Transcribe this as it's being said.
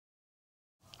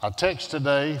Our text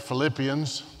today,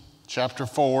 Philippians chapter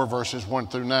 4, verses 1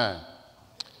 through 9.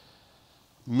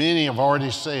 Many have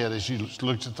already said, as you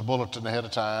looked at the bulletin ahead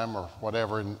of time or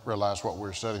whatever and realized what we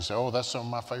were studying, say, oh, that's some of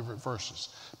my favorite verses.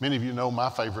 Many of you know my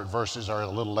favorite verses are a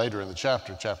little later in the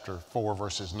chapter 4,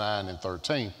 verses 9 and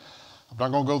 13. I'm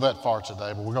not going to go that far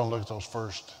today, but we're going to look at those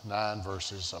first 9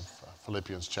 verses of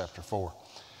Philippians chapter 4.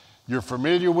 You're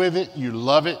familiar with it, you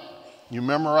love it, you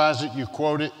memorize it, you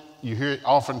quote it, you hear it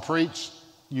often preached.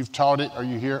 You've taught it or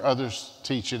you hear others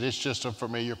teach it. It's just a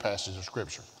familiar passage of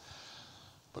Scripture.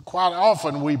 But quite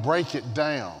often we break it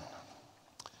down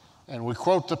and we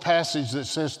quote the passage that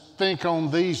says, think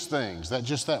on these things,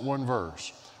 that one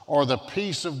verse, or the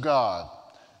peace of God,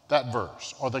 that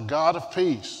verse, or the God of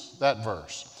peace, that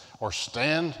verse, or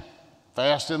stand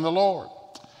fast in the Lord.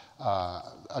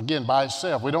 Again, by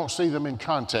itself, we don't see them in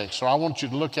context. So I want you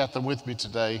to look at them with me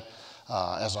today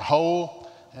as a whole.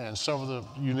 And some of the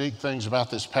unique things about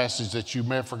this passage that you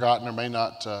may have forgotten or may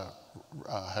not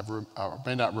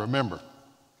remember.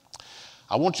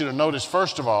 I want you to notice,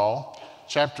 first of all,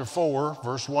 chapter 4,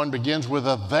 verse 1 begins with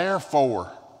a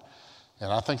therefore. And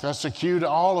I think that's a cue to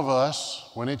all of us.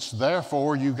 When it's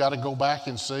therefore, you've got to go back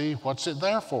and see what's it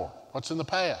there for? What's in the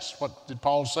past? What did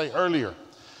Paul say earlier?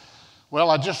 Well,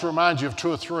 I just remind you of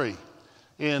 2 or 3.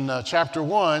 In chapter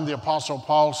 1, the Apostle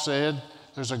Paul said,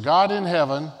 there's a God in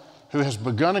heaven who has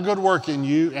begun a good work in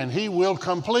you, and he will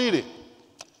complete it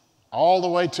all the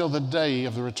way till the day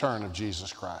of the return of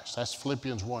Jesus Christ. That's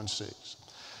Philippians 1:6.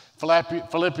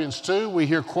 Philippians 2, we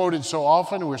hear quoted so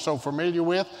often, we're so familiar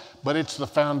with, but it's the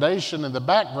foundation and the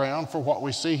background for what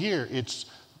we see here. It's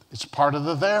part of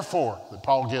the therefore that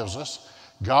Paul gives us.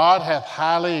 God hath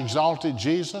highly exalted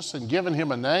Jesus and given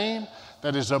him a name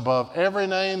that is above every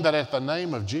name, that at the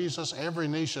name of Jesus every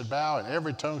knee should bow and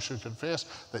every tongue should confess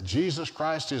that Jesus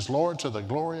Christ is Lord, to the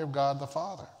glory of God the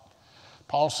Father.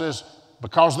 Paul says,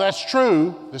 because that's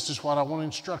true, this is what I want to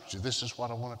instruct you. This is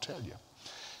what I want to tell you.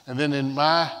 And then in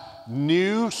my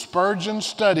new Spurgeon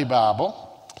Study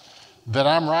Bible that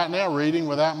I'm right now reading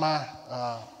without my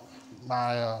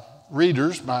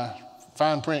readers, my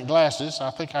fine print glasses,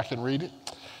 I think I can read it.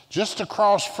 Just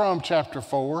across from chapter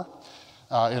 4,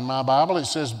 in my Bible, it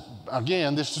says,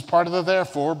 again, this is part of the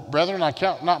therefore. Brethren, I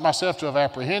count not myself to have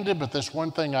apprehended, but this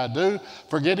one thing I do,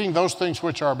 forgetting those things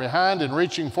which are behind and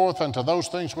reaching forth unto those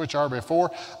things which are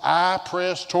before, I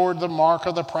press toward the mark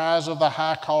of the prize of the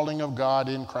high calling of God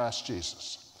in Christ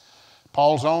Jesus.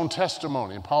 Paul's own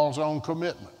testimony and Paul's own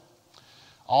commitment.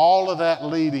 All of that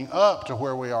leading up to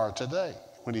where we are today.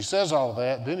 When he says all of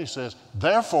that, then he says,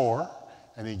 therefore,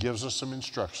 and he gives us some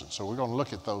instructions. So we're going to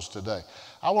look at those today.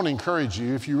 I want to encourage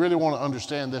you, if you really want to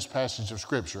understand this passage of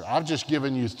Scripture, I've just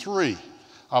given you 3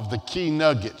 of the key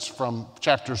nuggets from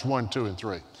chapters 1, 2, and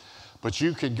 3. But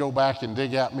you could go back and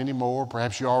dig out many more.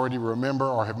 Perhaps you already remember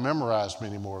or have memorized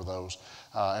many more of those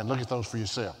and look at those for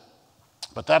yourself.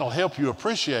 But that'll help you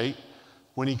appreciate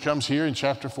when he comes here in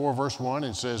chapter 4, verse 1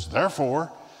 and says,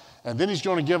 therefore, and then he's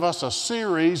going to give us a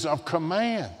series of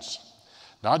commands.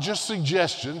 Not just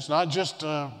suggestions, not just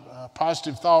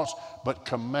positive thoughts, but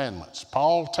commandments.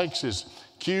 Paul takes his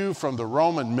cue from the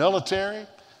Roman military.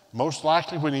 Most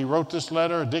likely when he wrote this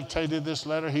letter or dictated this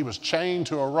letter, he was chained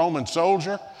to a Roman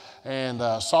soldier and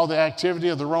saw the activity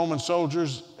of the Roman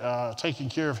soldiers taking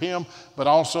care of him, but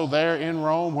also there in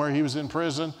Rome where he was in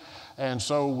prison. And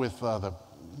so with the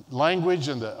language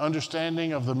and the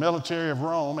understanding of the military of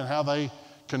Rome and how they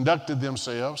conducted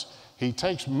themselves, he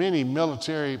takes many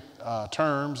military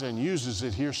terms and uses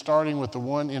it here, starting with the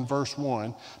one in verse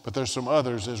 1, but there's some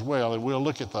others as well, and we'll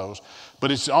look at those.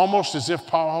 But it's almost as if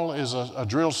Paul is a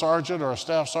drill sergeant or a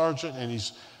staff sergeant, and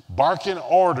he's barking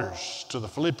orders to the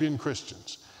Philippian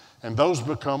Christians. And those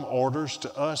become orders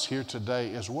to us here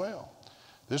today as well.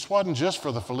 This wasn't just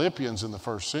for the Philippians in the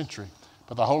first century,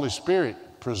 but the Holy Spirit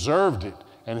preserved it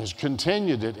and has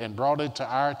continued it and brought it to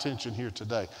our attention here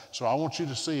today. So I want you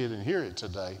to see it and hear it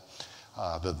today.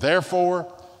 The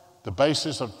therefore, the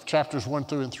basis of chapters 1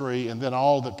 through and 3, and then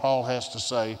all that Paul has to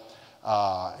say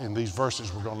in these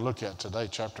verses we're going to look at today,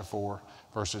 chapter 4,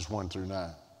 verses 1 through 9.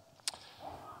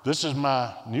 This is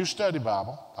my new study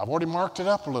Bible. I've already marked it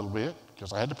up a little bit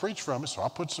because I had to preach from it, so I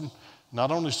put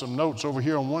not only some notes over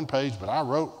here on one page, but I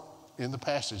wrote in the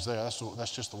passage there.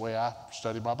 That's just the way I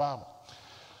study my Bible.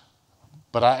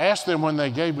 But I asked them when they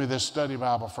gave me this study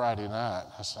Bible Friday night,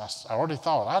 I already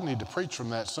thought I need to preach from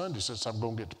that Sunday since I'm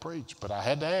going to get to preach. But I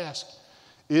had to ask,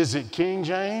 is it King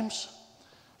James?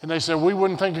 And they said, we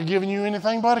wouldn't think of giving you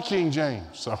anything but a King James.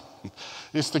 So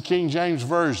It's the King James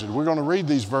Version. We're going to read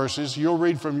these verses. You'll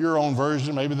read from your own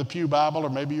version, maybe the Pew Bible or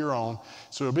maybe your own.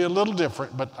 So it'll be a little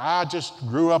different, but I just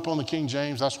grew up on the King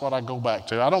James. That's what I go back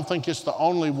to. I don't think it's the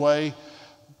only way,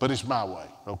 but it's my way,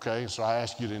 okay? So I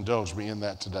ask you to indulge me in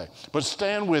that today. But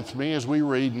stand with me as we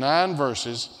read 9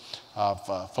 verses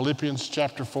of Philippians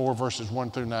chapter 4, verses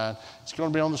 1 through 9. It's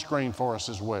going to be on the screen for us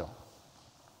as well.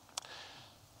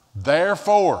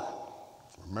 Therefore,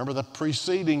 remember the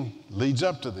preceding leads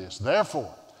up to this.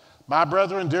 Therefore, my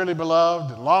brethren, dearly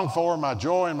beloved, and longed for, my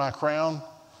joy and my crown,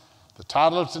 the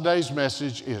title of today's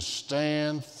message is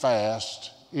Stand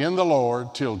Fast in the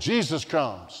Lord till Jesus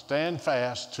comes. Stand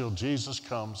fast till Jesus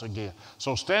comes again.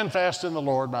 So stand fast in the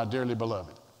Lord, my dearly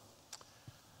beloved.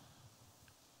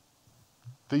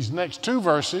 These next 2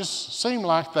 verses seem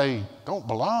like they don't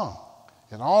belong.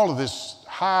 And all of this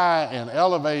high and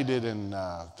elevated and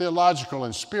theological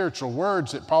and spiritual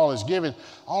words that Paul is giving,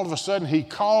 all of a sudden he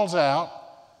calls out,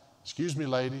 excuse me,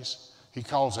 ladies, he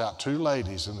calls out 2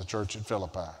 ladies in the church at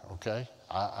Philippi, okay?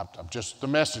 I'm just the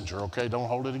messenger, okay? Don't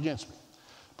hold it against me.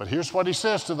 But here's what he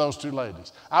says to those 2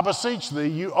 ladies. I beseech thee,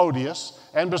 Euodias,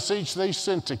 and beseech thee,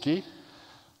 Syntyche.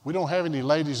 We don't have any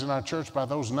ladies in our church by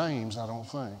those names, I don't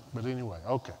think. But anyway,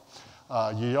 okay.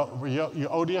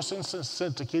 Euodias and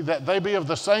Syntyche, that they be of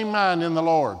the same mind in the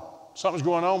Lord. Something's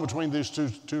going on between these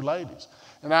two ladies.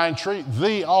 And I entreat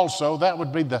thee also, that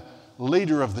would be the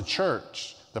leader of the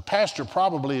church. The pastor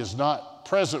probably is not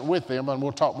present with them, and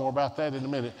we'll talk more about that in a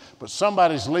minute, but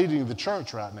somebody's leading the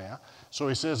church right now. So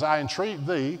he says, I entreat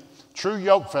thee, true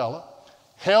yokefellow,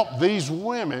 help these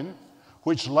women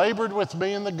which labored with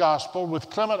me in the gospel, with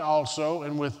Clement also,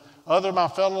 and with other my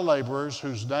fellow laborers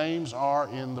whose names are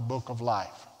in the book of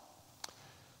life.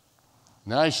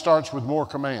 Now he starts with more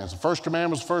commands. The first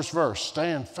command was the first verse,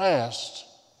 stand fast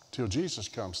till Jesus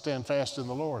comes. Stand fast in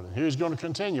the Lord. And here he's going to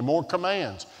continue, more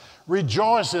commands.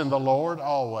 Rejoice in the Lord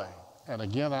always. And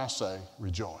again I say,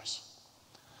 rejoice.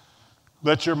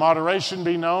 Let your moderation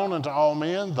be known unto all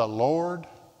men. The Lord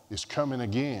is coming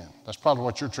again. That's probably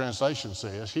what your translation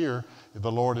says. Here,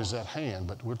 the Lord is at hand,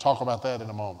 but we'll talk about that in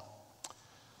a moment.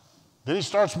 Then he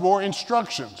starts more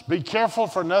instructions. Be careful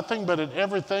for nothing, but in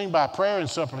everything by prayer and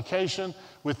supplication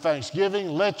with thanksgiving,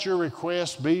 let your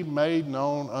requests be made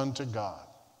known unto God.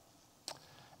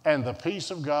 And the peace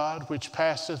of God, which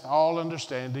passeth all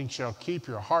understanding, shall keep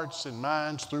your hearts and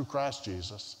minds through Christ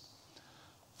Jesus.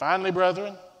 Finally,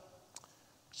 brethren,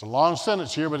 it's a long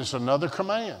sentence here, but it's another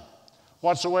command.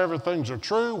 Whatsoever things are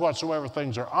true, whatsoever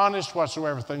things are honest,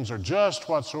 whatsoever things are just,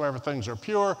 whatsoever things are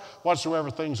pure, whatsoever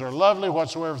things are lovely,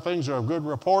 whatsoever things are of good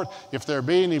report, if there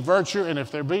be any virtue and if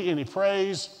there be any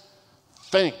praise,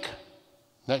 think.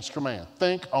 Next command,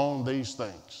 think on these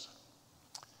things.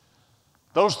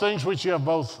 Those things which you have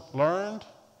both learned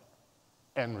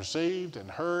and received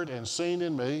and heard and seen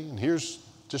in me, and here's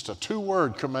just a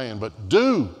 2-word command, but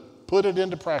do put it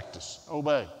into practice,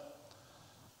 obey.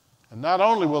 And not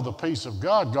only will the peace of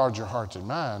God guard your heart and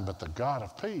mind, but the God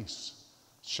of peace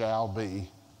shall be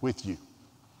with you.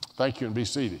 Thank you, and be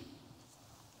seated.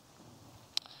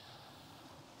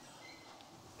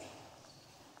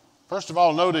 First of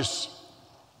all, notice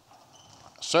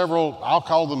several, I'll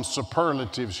call them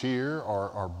superlatives here,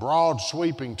 or broad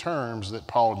sweeping terms that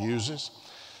Paul uses.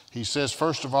 He says,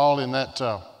 first of all, in that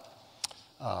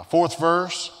 4th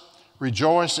verse,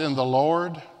 rejoice in the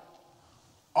Lord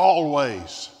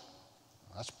always.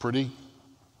 That's pretty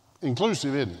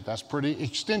inclusive, isn't it? That's pretty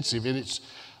extensive in its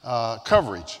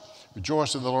coverage.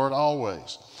 Rejoice in the Lord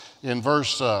always. In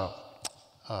verse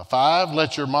 5,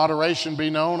 let your moderation be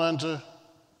known unto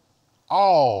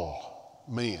all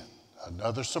men.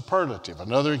 Another superlative,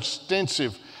 another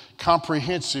extensive,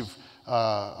 comprehensive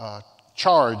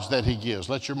charge that he gives.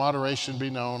 Let your moderation be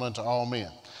known unto all men.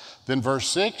 Then verse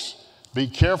 6, be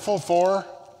careful for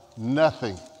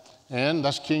nothing. And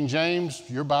that's King James.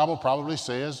 Your Bible probably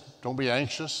says, don't be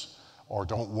anxious or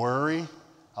don't worry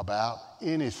about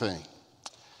anything.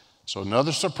 So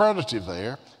another superlative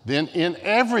there. Then in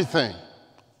everything,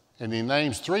 and he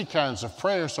names 3 kinds of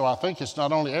prayer, so I think it's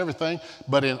not only everything,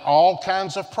 but in all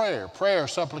kinds of prayer,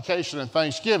 supplication, and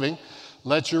thanksgiving,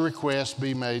 let your requests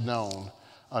be made known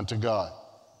unto God.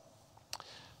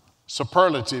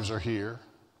 Superlatives are here.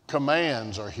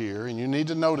 Commands are here, and you need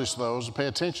to notice those, pay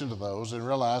attention to those, and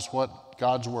realize what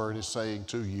God's word is saying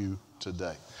to you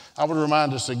today. I would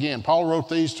remind us again, Paul wrote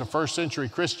these to first century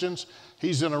Christians.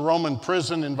 He's in a Roman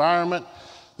prison environment.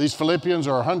 These Philippians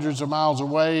are hundreds of miles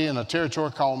away in a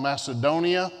territory called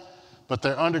Macedonia, but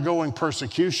they're undergoing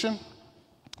persecution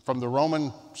from the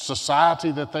Roman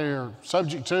society that they're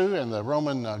subject to and the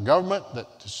Roman government that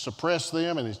suppressed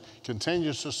them, and it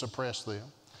continues to suppress them.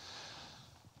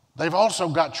 They've also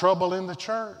got trouble in the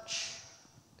church.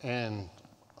 And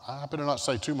I better not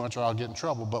say too much or I'll get in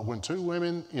trouble, but when two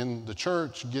women in the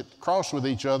church get cross with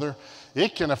each other,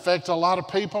 it can affect a lot of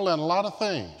people and a lot of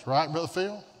things, right, Brother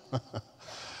Phil?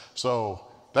 So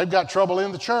they've got trouble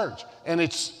in the church, and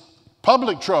it's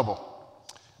public trouble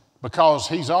because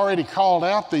he's already called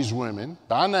out these women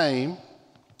by name.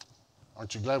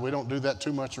 Aren't you glad we don't do that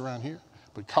too much around here?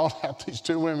 But called out these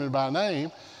two women by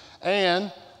name,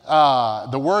 and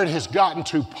the word has gotten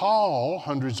to Paul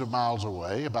hundreds of miles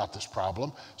away about this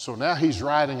problem. So now he's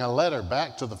writing a letter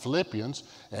back to the Philippians,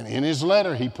 and in his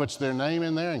letter he puts their name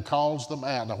in there and calls them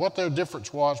out. Now what their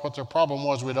difference was, what their problem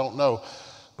was, we don't know.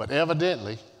 But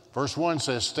evidently, verse 1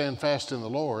 says, stand fast in the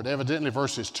Lord. Evidently,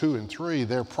 verses 2 and 3,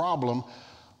 their problem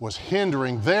was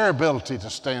hindering their ability to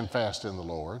stand fast in the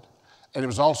Lord. And it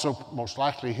was also most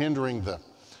likely hindering the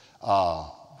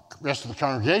rest of the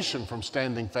congregation from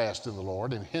standing fast in the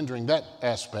Lord and hindering that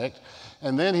aspect.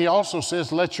 And then he also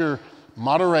says, let your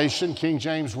moderation, King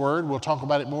James word, we'll talk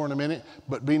about it more in a minute,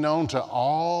 but be known to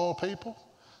all people.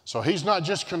 So he's not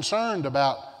just concerned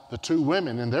about the two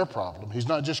women and their problem. He's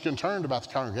not just concerned about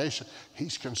the congregation.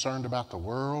 He's concerned about the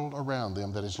world around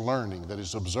them that is learning, that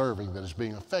is observing, that is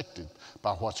being affected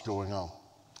by what's going on.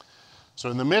 So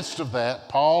in the midst of that,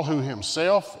 Paul, who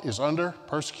himself is under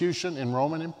persecution in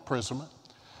Roman imprisonment,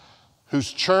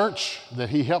 whose church that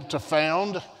he helped to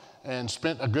found and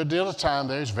spent a good deal of time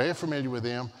there, he's very familiar with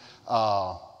them,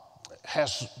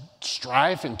 has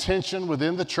strife and tension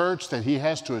within the church that he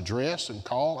has to address and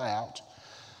call out,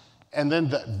 and then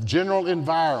the general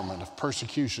environment of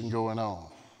persecution going on.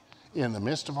 In the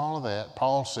midst of all of that,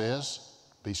 Paul says,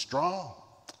 be strong.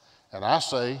 And I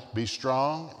say, be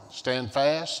strong, stand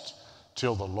fast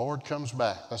till the Lord comes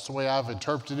back. That's the way I've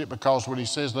interpreted it, because when he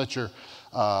says, let your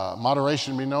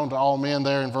moderation be known to all men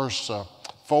there in verse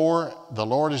 4, the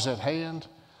Lord is at hand.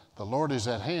 The Lord is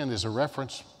at hand is a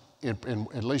reference in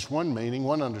at least one meaning,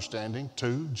 one understanding,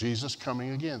 to Jesus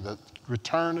coming again. The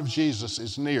return of Jesus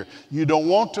is near. You don't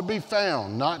want to be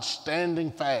found not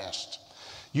standing fast.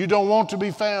 You don't want to be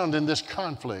found in this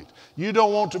conflict. You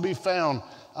don't want to be found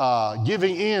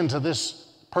giving in to this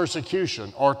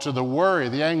persecution or to the worry,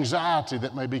 the anxiety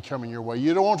that may be coming your way.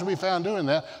 You don't want to be found doing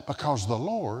that, because the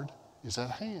Lord is at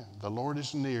hand. The Lord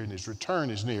is near and his return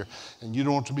is near, and you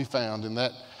don't want to be found in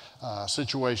that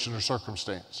situation or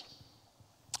circumstance.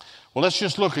 Well, let's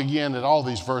just look again at all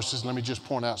these verses. Let me just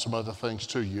point out some other things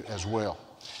to you as well.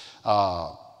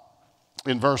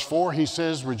 In verse 4, he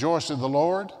says, rejoice in the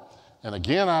Lord. And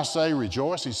again, I say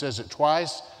rejoice. He says it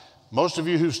twice. Most of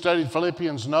you who've studied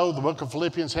Philippians know the book of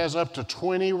Philippians has up to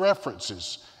 20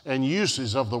 references and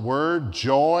uses of the word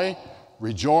joy,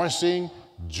 rejoicing,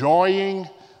 joying,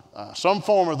 some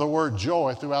form of the word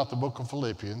joy throughout the book of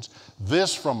Philippians.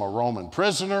 This from a Roman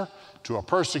prisoner to a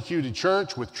persecuted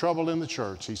church with trouble in the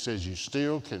church. He says you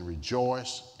still can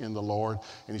rejoice in the Lord.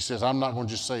 And he says, I'm not going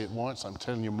to just say it once. I'm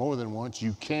telling you more than once.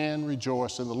 You can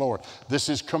rejoice in the Lord. This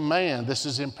is command. This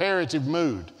is imperative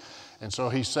mood. And so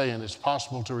he's saying it's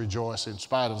possible to rejoice in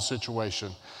spite of the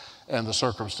situation and the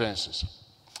circumstances.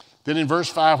 Then in verse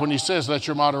 5, when he says, let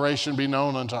your moderation be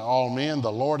known unto all men,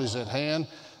 the Lord is at hand,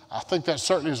 I think that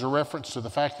certainly is a reference to the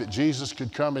fact that Jesus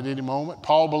could come at any moment.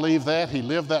 Paul believed that. He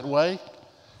lived that way.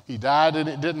 He died and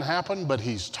it didn't happen, but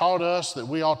he's taught us that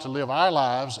we ought to live our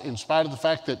lives in spite of the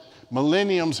fact that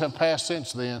millenniums have passed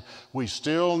since then. We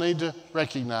still need to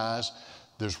recognize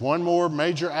there's one more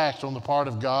major act on the part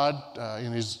of God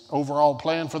in his overall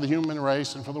plan for the human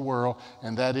race and for the world,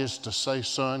 and that is to say,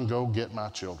 son, go get my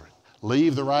children.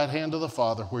 Leave the right hand of the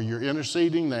Father where you're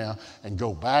interceding now and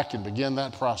go back and begin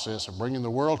that process of bringing the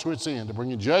world to its end, of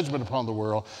bringing judgment upon the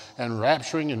world and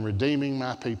rapturing and redeeming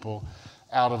my people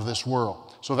out of this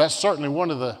world. So that's certainly one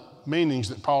of the meanings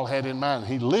that Paul had in mind.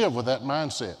 He lived with that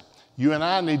mindset. You and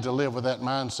I need to live with that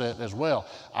mindset as well.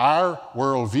 Our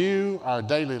worldview, our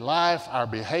daily life, our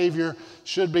behavior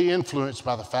should be influenced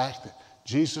by the fact that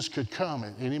Jesus could come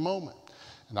at any moment.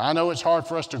 And I know it's hard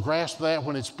for us to grasp that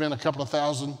when it's been a couple of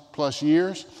 1,000 plus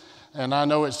years. And I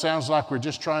know it sounds like we're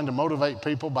just trying to motivate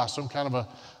people by some kind of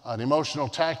an emotional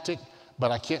tactic, but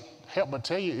I can't help but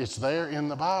tell you it's there in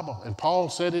the Bible. And Paul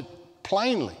said it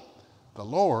plainly. The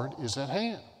Lord is at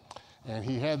hand. And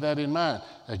he had that in mind.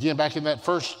 Again, back in that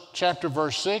first chapter,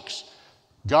 verse 6,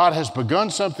 God has begun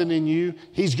something in you.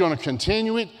 He's going to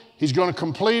continue it. He's going to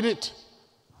complete it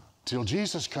till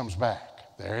Jesus comes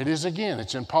back. There it is again.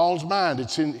 It's in Paul's mind.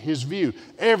 It's in his view.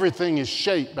 Everything is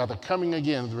shaped by the coming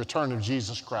again of the return of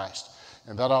Jesus Christ.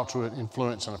 And that ought to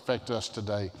influence and affect us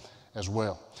today as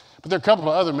well. But there are a couple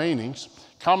of other meanings.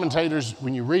 Commentators,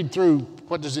 when you read through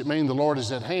what does it mean the Lord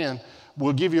is at hand,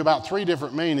 will give you about 3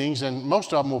 different meanings, and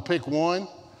most of them will pick one.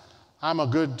 I'm a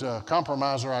good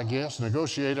compromiser, I guess,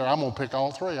 negotiator. I'm going to pick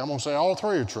all 3. I'm going to say all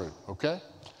 3 are true, okay?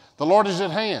 The Lord is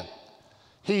at hand.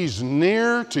 He's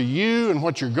near to you and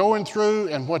what you're going through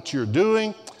and what you're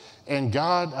doing. And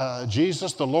God,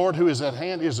 Jesus, the Lord who is at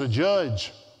hand, is a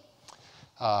judge.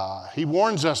 He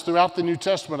warns us throughout the New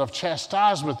Testament of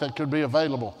chastisement that could be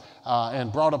available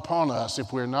and brought upon us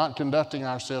if we're not conducting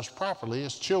ourselves properly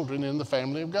as children in the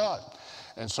family of God.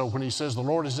 And so when he says the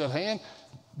Lord is at hand,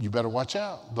 you better watch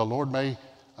out. The Lord may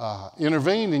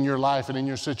intervene in your life and in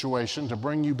your situation to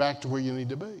bring you back to where you need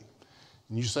to be.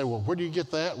 And you say, well, where do you get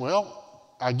that? Well,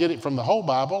 I get it from the whole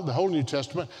Bible, the whole New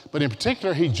Testament. But in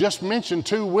particular, he just mentioned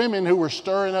 2 women who were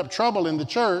stirring up trouble in the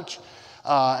church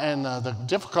and the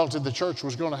difficulty the church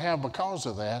was going to have because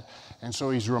of that. And so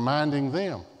he's reminding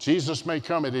them. Jesus may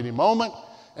come at any moment,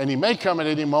 and he may come at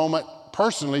any moment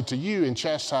personally to you in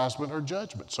chastisement or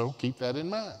judgment. So keep that in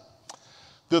mind.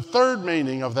 The third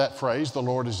meaning of that phrase, the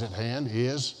Lord is at hand,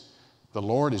 is the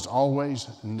Lord is always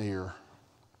near,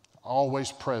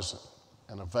 always present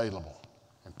and available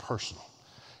and personal.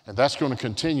 And that's going to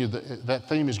continue, that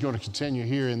theme is going to continue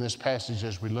here in this passage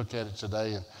as we look at it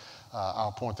today, and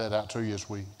I'll point that out to you as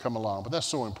we come along. But that's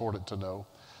so important to know.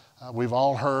 We've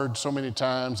all heard so many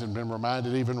times and been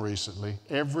reminded even recently,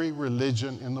 every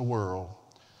religion in the world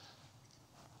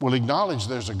will acknowledge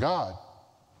there's a God,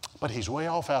 but he's way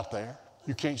off out there.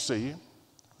 You can't see him.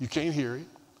 You can't hear him.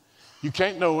 You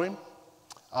can't know him.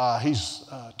 He's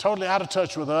totally out of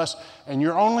touch with us, and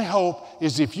your only hope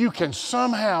is if you can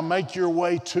somehow make your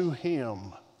way to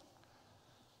him.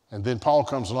 And then Paul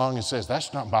comes along and says,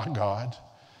 that's not my God.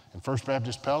 And First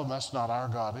Baptist Pelham, that's not our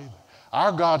God either.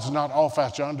 Our God's not off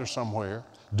out yonder somewhere,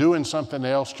 doing something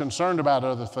else, concerned about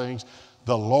other things.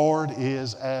 The Lord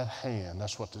is at hand.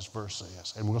 That's what this verse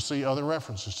says. And we'll see other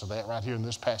references to that right here in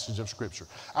this passage of Scripture.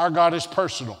 Our God is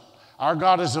personal. Our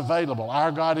God is available.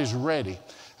 Our God is ready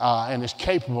and is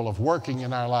capable of working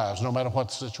in our lives, no matter what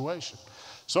the situation.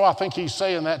 So I think he's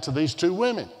saying that to these 2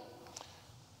 women.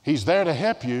 He's there to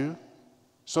help you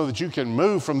so that you can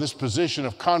move from this position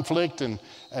of conflict and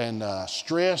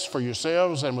stress for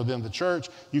yourselves and within the church.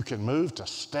 You can move to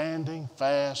standing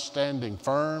fast, standing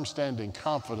firm, standing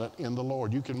confident in the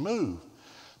Lord. You can move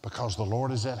because the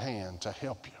Lord is at hand to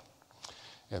help you.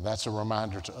 And that's a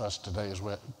reminder to us today as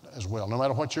well. No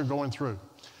matter what you're going through,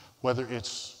 whether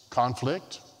it's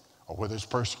conflict or whether it's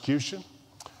persecution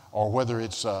or whether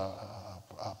it's a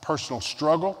personal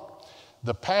struggle.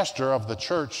 The pastor of the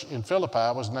church in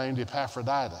Philippi was named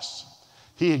Epaphroditus.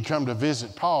 He had come to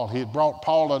visit Paul. He had brought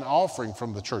Paul an offering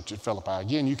from the church at Philippi.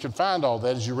 Again, you can find all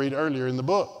that as you read earlier in the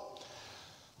book.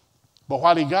 But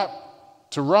while he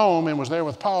got to Rome and was there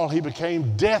with Paul, he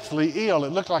became deathly ill.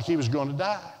 It looked like he was going to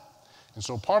die. And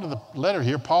so part of the letter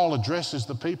here, Paul addresses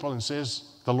the people and says,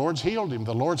 the Lord's healed him.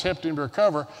 The Lord's helped him to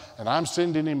recover, and I'm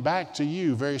sending him back to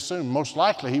you very soon. Most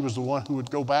likely he was the one who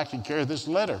would go back and carry this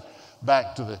letter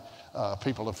back to the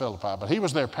people of Philippi. But he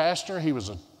was their pastor. He was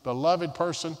a beloved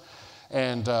person,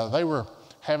 and they were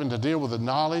having to deal with the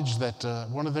knowledge that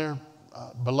one of their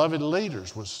beloved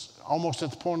leaders was almost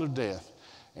at the point of death.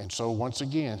 And so once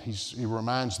again, he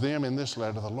reminds them in this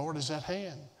letter, the Lord is at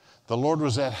hand. The Lord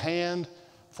was at hand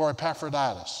for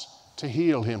Epaphroditus to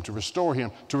heal him, to restore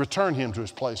him, to return him to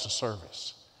his place of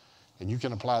service. And you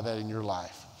can apply that in your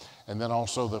life. And then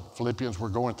also the Philippians were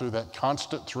going through that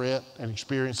constant threat and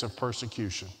experience of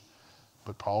persecution.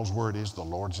 But Paul's word is the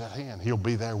Lord's at hand. He'll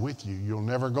be there with you. You'll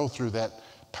never go through that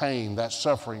pain, that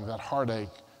suffering, that heartache,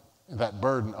 that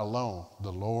burden alone.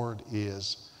 The Lord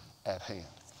is at hand.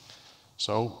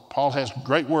 So Paul has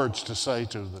great words to say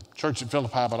to the church at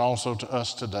Philippi, but also to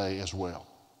us today as well.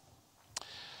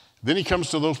 Then he comes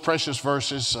to those precious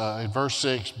verses in verse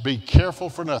 6, be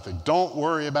careful for nothing. Don't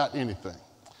worry about anything.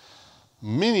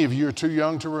 Many of you are too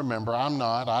young to remember. I'm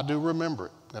not. I do remember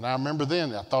it. And I remember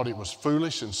then I thought it was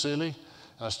foolish and silly,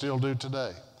 and I still do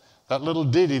today. That little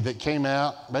ditty that came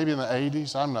out, maybe in the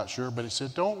 80s, I'm not sure, but it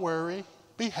said, don't worry,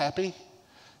 be happy.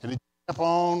 And it kept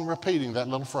on repeating that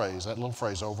little phrase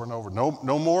over and over.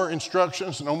 No more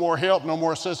instructions, no more help, no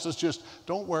more assistance, just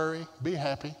don't worry, be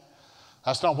happy.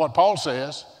 That's not what Paul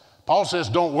says. Paul says,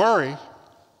 don't worry,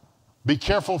 be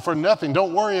careful for nothing,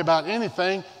 don't worry about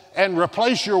anything, and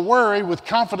replace your worry with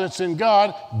confidence in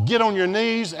God. Get on your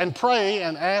knees and pray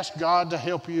and ask God to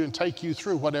help you and take you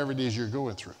through whatever it is you're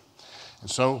going through. And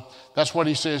so that's what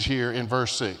he says here in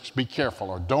verse 6. Be careful,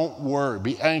 or don't worry,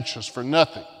 be anxious for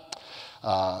nothing.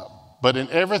 But in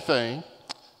everything,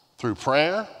 through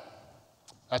prayer,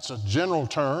 that's a general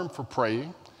term for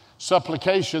praying.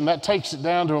 Supplication, that takes it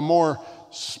down to a more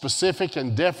specific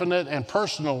and definite and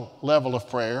personal level of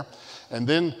prayer. And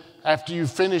then after you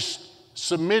finish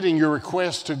submitting your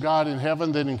request to God in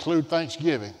heaven, then include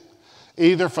thanksgiving,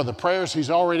 either for the prayers he's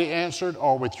already answered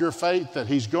or with your faith that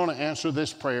he's going to answer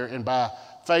this prayer. And by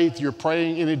faith, you're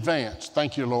praying in advance.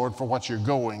 Thank you, Lord, for what you're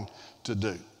going to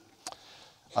do.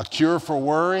 A cure for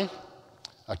worry,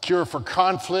 a cure for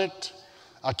conflict,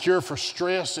 a cure for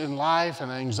stress in life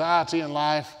and anxiety in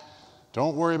life.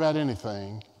 Don't worry about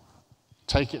anything.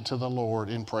 Take it to the Lord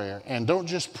in prayer. And don't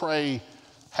just pray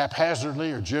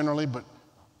haphazardly or generally, but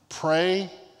pray,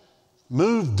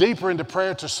 move deeper into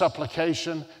prayer to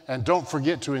supplication, and don't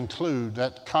forget to include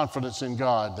that confidence in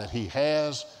God that he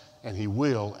has and he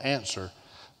will answer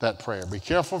that prayer. Be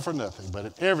careful for nothing, but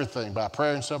in everything by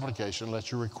prayer and supplication,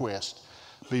 let your request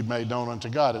be made known unto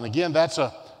God. And again, that's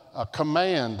a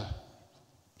command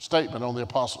statement on the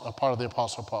apostle, a part of the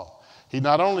Apostle Paul. He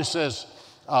not only says,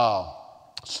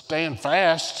 stand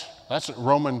fast, that's a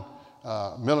Roman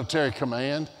military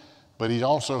command, but he's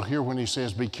also here when he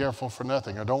says, be careful for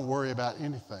nothing, or don't worry about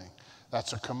anything.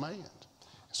 That's a command.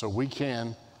 So we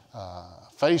can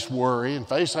face worry and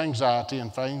face anxiety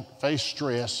and face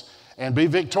stress and be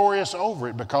victorious over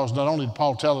it, because not only did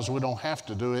Paul tell us we don't have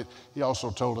to do it, he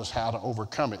also told us how to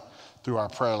overcome it through our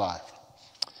prayer life.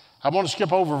 I want to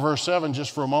skip over verse 7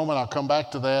 just for a moment. I'll come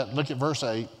back to that. Look at verse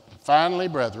 8. Finally,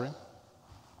 brethren,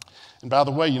 and by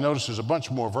the way, you notice there's a bunch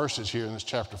more verses here in this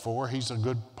chapter 4.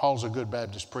 Paul's a good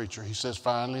Baptist preacher. He says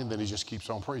finally, and then he just keeps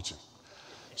on preaching.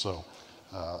 So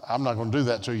I'm not going to do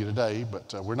that to you today,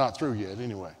 but we're not through yet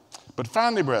anyway. But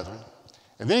finally, brethren,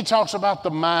 and then he talks about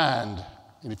the mind.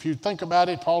 And if you think about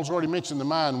it, Paul's already mentioned the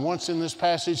mind once in this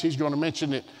passage. He's going to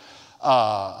mention it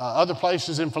other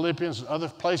places in Philippians and other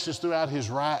places throughout his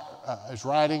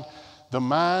writing. The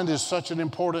mind is such an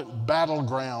important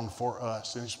battleground for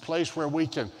us. And it's a place where we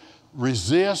can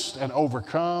resist and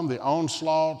overcome the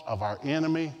onslaught of our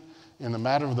enemy in the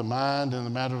matter of the mind and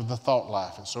the matter of the thought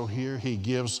life. And so here he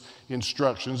gives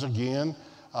instructions, again,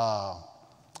 a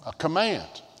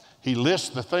command. He lists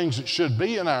the things that should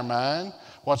be in our mind,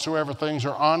 whatsoever things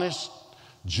are honest,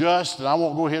 just, and I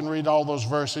won't go ahead and read all those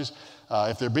verses.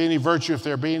 If there be any virtue, if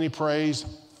there be any praise,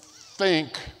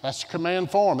 think. That's a command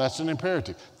form. That's an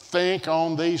imperative. Think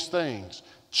on these things.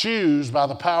 Choose by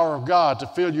the power of God to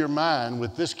fill your mind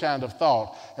with this kind of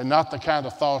thought, and not the kind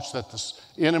of thoughts that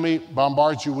the enemy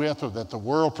bombards you with or that the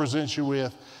world presents you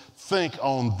with. Think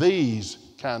on these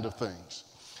kind of things.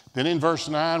 Then in verse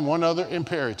 9, one other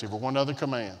imperative or one other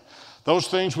command. Those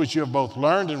things which you have both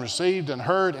learned and received and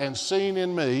heard and seen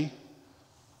in me,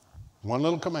 one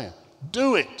little command.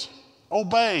 Do it.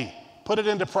 Obey. Put it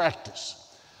into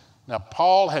practice. Now,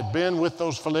 Paul had been with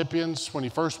those Philippians when he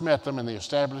first met them and they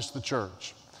established the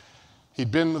church. He'd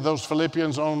been with those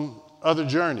Philippians on other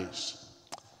journeys.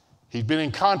 He'd been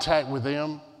in contact with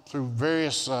them through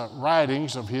various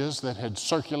writings of his that had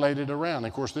circulated around.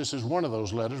 Of course, this is one of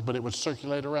those letters, but it would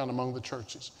circulate around among the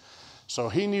churches. So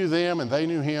he knew them and they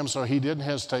knew him, so he didn't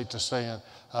hesitate to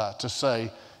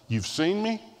say, you've seen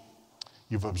me,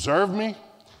 you've observed me,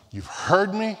 you've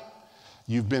heard me,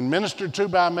 you've been ministered to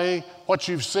by me. What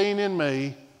you've seen in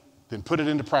me, then put it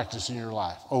into practice in your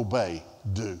life. Obey,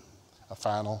 do. A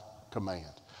final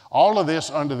command. All of this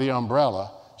under the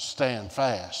umbrella, stand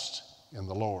fast in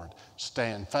the Lord.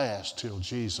 Stand fast till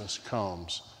Jesus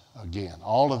comes again.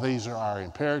 All of these are our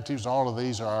imperatives. All of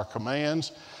these are our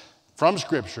commands from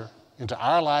Scripture into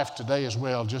our life today as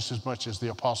well, just as much as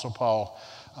the Apostle Paul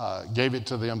gave it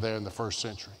to them there in the first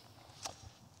century.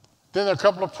 Then there are a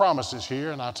couple of promises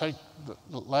here, and I'll take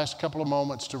the last couple of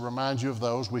moments to remind you of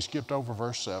those. We skipped over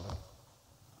verse 7.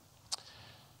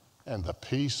 And the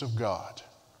peace of God.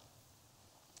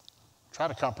 Try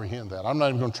to comprehend that. I'm not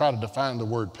even going to try to define the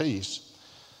word peace,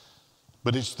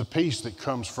 but it's the peace that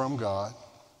comes from God.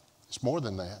 It's more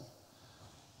than that.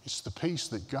 It's the peace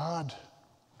that God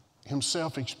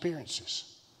himself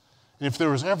experiences. And if there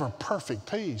was ever perfect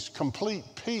peace, complete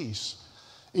peace,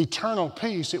 eternal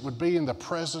peace, it would be in the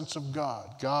presence of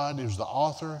God. God is the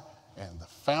author and the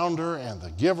founder and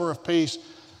the giver of peace.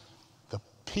 The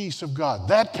peace of God.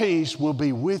 That peace will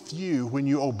be with you when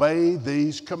you obey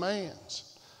these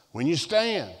commands. When you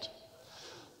stand,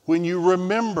 when you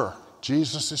remember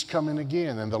Jesus is coming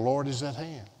again and the Lord is at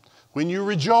hand, when you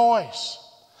rejoice,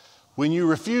 when you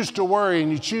refuse to worry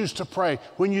and you choose to pray,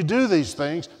 when you do these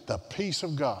things, the peace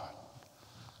of God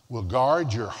will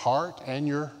guard your heart and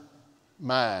your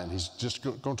mind. He's just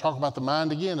going to talk about the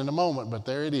mind again in a moment, but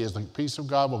there it is. The peace of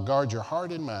God will guard your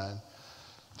heart and mind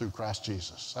through Christ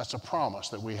Jesus. That's a promise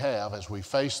that we have as we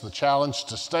face the challenge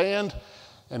to stand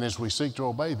and as we seek to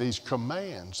obey these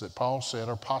commands that Paul said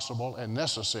are possible and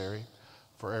necessary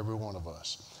for every one of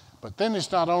us. But then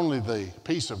it's not only the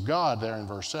peace of God there in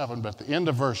verse 7, but the end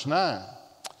of verse 9.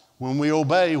 When we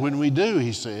obey, when we do,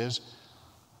 he says,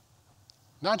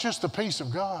 not just the peace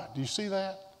of God. Do you see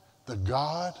that? The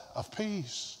God of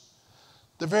peace.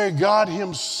 The very God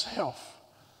himself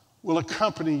will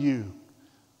accompany you,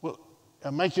 will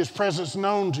make his presence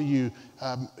known to you,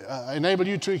 enable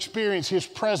you to experience his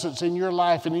presence in your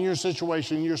life and in your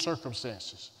situation, in your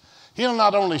circumstances. He'll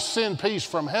not only send peace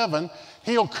from heaven,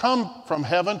 he'll come from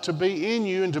heaven to be in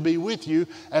you and to be with you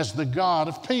as the God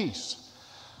of peace.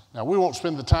 Now, we won't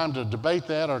spend the time to debate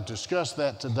that or discuss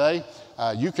that today.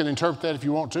 You can interpret that if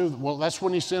you want to. Well, that's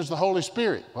when he sends the Holy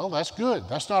Spirit. Well, that's good.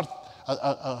 That's not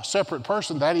a separate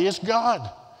person. That is God.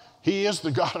 He is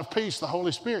the God of peace, the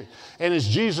Holy Spirit. And as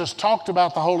Jesus talked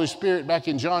about the Holy Spirit back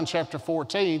in John chapter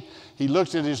 14, he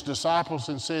looked at his disciples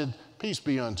and said, peace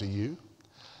be unto you.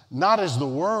 Not as the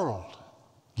world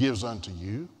gives unto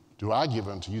you, do I give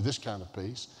unto you this kind of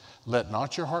peace. Let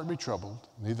not your heart be troubled,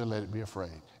 neither let it be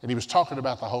afraid. And he was talking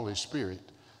about the Holy Spirit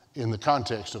in the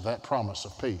context of that promise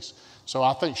of peace. So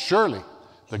I think surely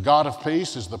the God of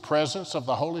peace is the presence of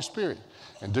the Holy Spirit.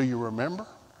 And do you remember?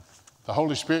 The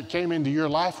Holy Spirit came into your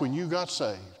life when you got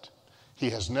saved. He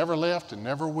has never left and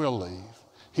never will leave.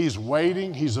 He's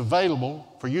waiting, he's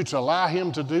available for you to allow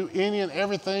him to do any and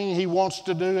everything he wants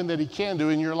to do and that he can do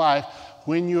in your life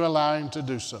when you allow him to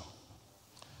do so.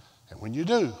 And when you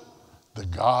do, the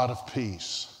God of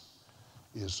peace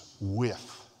is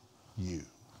with you.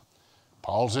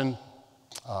 Paul's in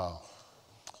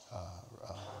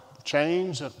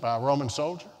chains by a Roman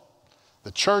soldier.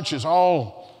 The church is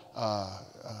all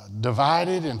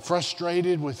divided and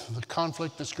frustrated with the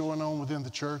conflict that's going on within the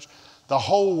church. The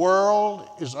whole world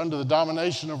is under the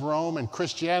domination of Rome, and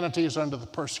Christianity is under the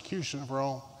persecution of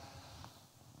Rome.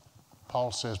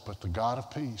 Paul says, but the God of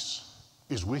peace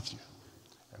is with you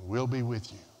and will be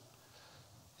with you.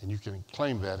 And you can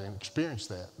claim that and experience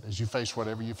that as you face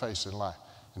whatever you face in life.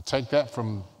 And take that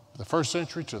from the first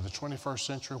century to the 21st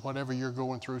century, whatever you're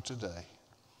going through today.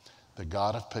 The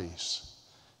God of peace.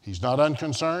 He's not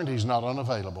unconcerned. He's not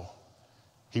unavailable.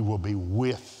 He will be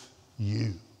with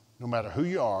you, no matter who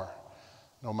you are,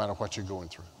 no matter what you're going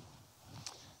through.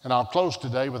 And I'll close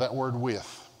today with that word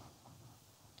with.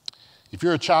 If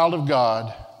you're a child of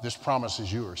God, this promise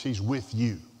is yours. He's with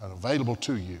you and available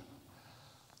to you.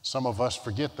 Some of us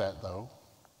forget that, though.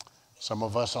 Some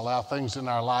of us allow things in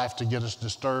our life to get us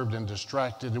disturbed and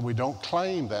distracted, and we don't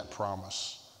claim that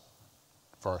promise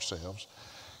for ourselves.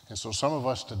 And so some of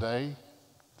us today,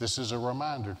 this is a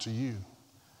reminder to you.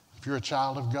 If you're a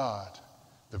child of God,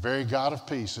 the very God of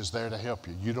peace is there to help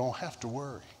you. You don't have to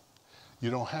worry. You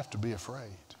don't have to be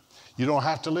afraid. You don't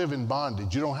have to live in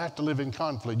bondage. You don't have to live in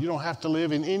conflict. You don't have to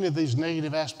live in any of these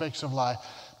negative aspects of life,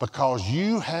 because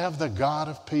you have the God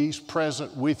of peace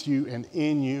present with you and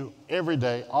in you every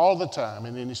day, all the time,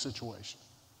 in any situation.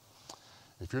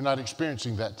 If you're not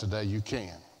experiencing that today, you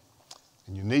can,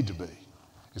 and you need to be.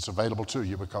 It's available to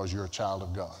you because you're a child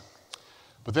of God.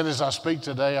 But then as I speak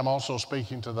today, I'm also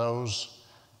speaking to those,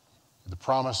 the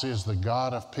promise is the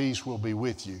God of peace will be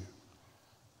with you.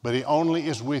 But he only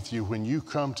is with you when you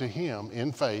come to him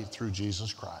in faith through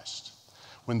Jesus Christ.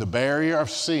 When the barrier of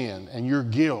sin and your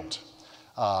guilt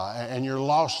and your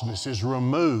lostness is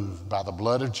removed by the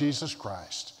blood of Jesus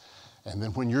Christ. And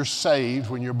then when you're saved,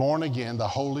 when you're born again, the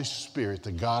Holy Spirit,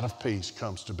 the God of peace,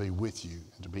 comes to be with you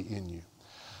and to be in you.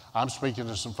 I'm speaking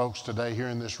to some folks today here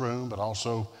in this room, but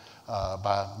also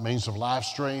by means of live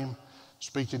stream,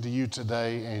 speaking to you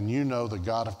today, and you know the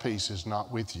God of peace is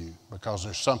not with you because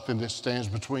there's something that stands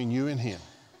between you and him.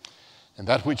 And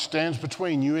that which stands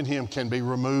between you and him can be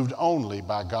removed only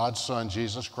by God's Son,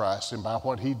 Jesus Christ, and by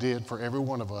what he did for every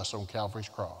one of us on Calvary's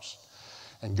cross.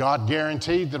 And God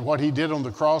guaranteed that what he did on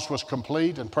the cross was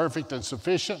complete and perfect and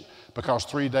sufficient, because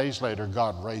 3 days later,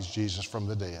 God raised Jesus from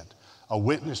the dead. A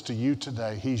witness to you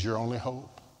today, he's your only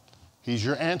hope. He's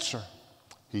your answer.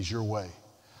 He's your way.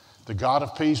 The God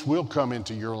of peace will come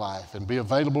into your life and be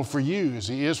available for you as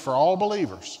he is for all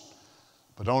believers,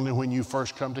 but only when you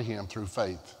first come to him through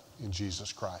faith in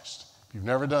Jesus Christ. If you've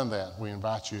never done that, we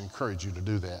invite you, encourage you to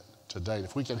do that today.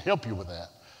 If we can help you with that,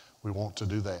 we want to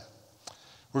do that.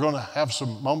 We're going to have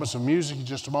some moments of music in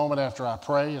just a moment after I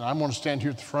pray, and I'm going to stand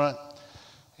here at the front,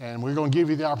 and we're going to give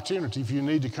you the opportunity, if you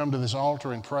need to come to this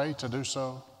altar and pray, to do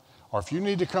so. Or if you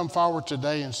need to come forward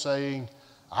today and saying,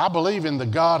 I believe in the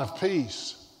God of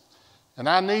peace, and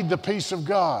I need the peace of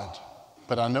God,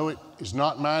 but I know it is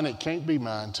not mine, it can't be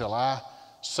mine until I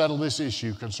settle this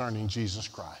issue concerning Jesus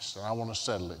Christ, and I want to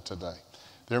settle it today.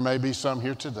 There may be some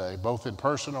here today, both in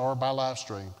person or by live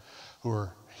stream, who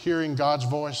are hearing God's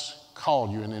voice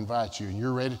call you and invite you, and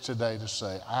you're ready today to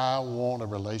say, I want a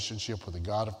relationship with the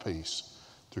God of peace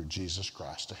through Jesus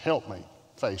Christ to help me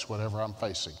face whatever I'm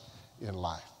facing in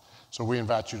life. So we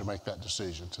invite you to make that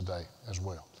decision today as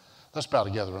well. Let's bow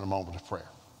together in a moment of prayer.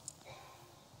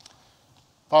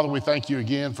 Father, we thank you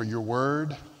again for your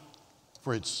word,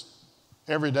 for its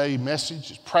everyday message,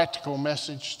 its practical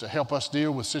message to help us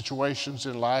deal with situations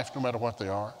in life, no matter what they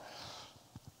are.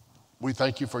 We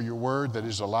thank you for your word that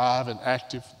is alive and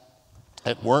active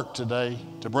at work today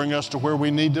to bring us to where we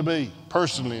need to be,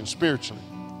 personally and spiritually.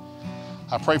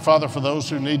 I pray, Father, for those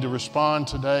who need to respond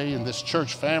today in this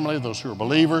church family, those who are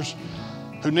believers,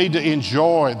 who need to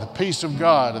enjoy the peace of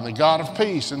God and the God of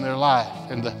peace in their life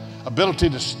and the ability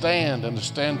to stand and to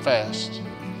stand fast.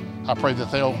 I pray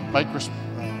that they'll make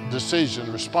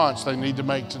decision, response they need to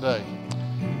make today,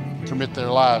 commit their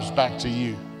lives back to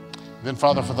you. Then,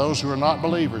 Father, for those who are not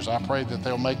believers, I pray that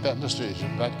they'll make that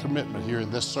decision, that commitment here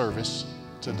in this service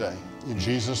today. In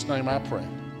Jesus' name I pray.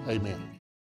 Amen.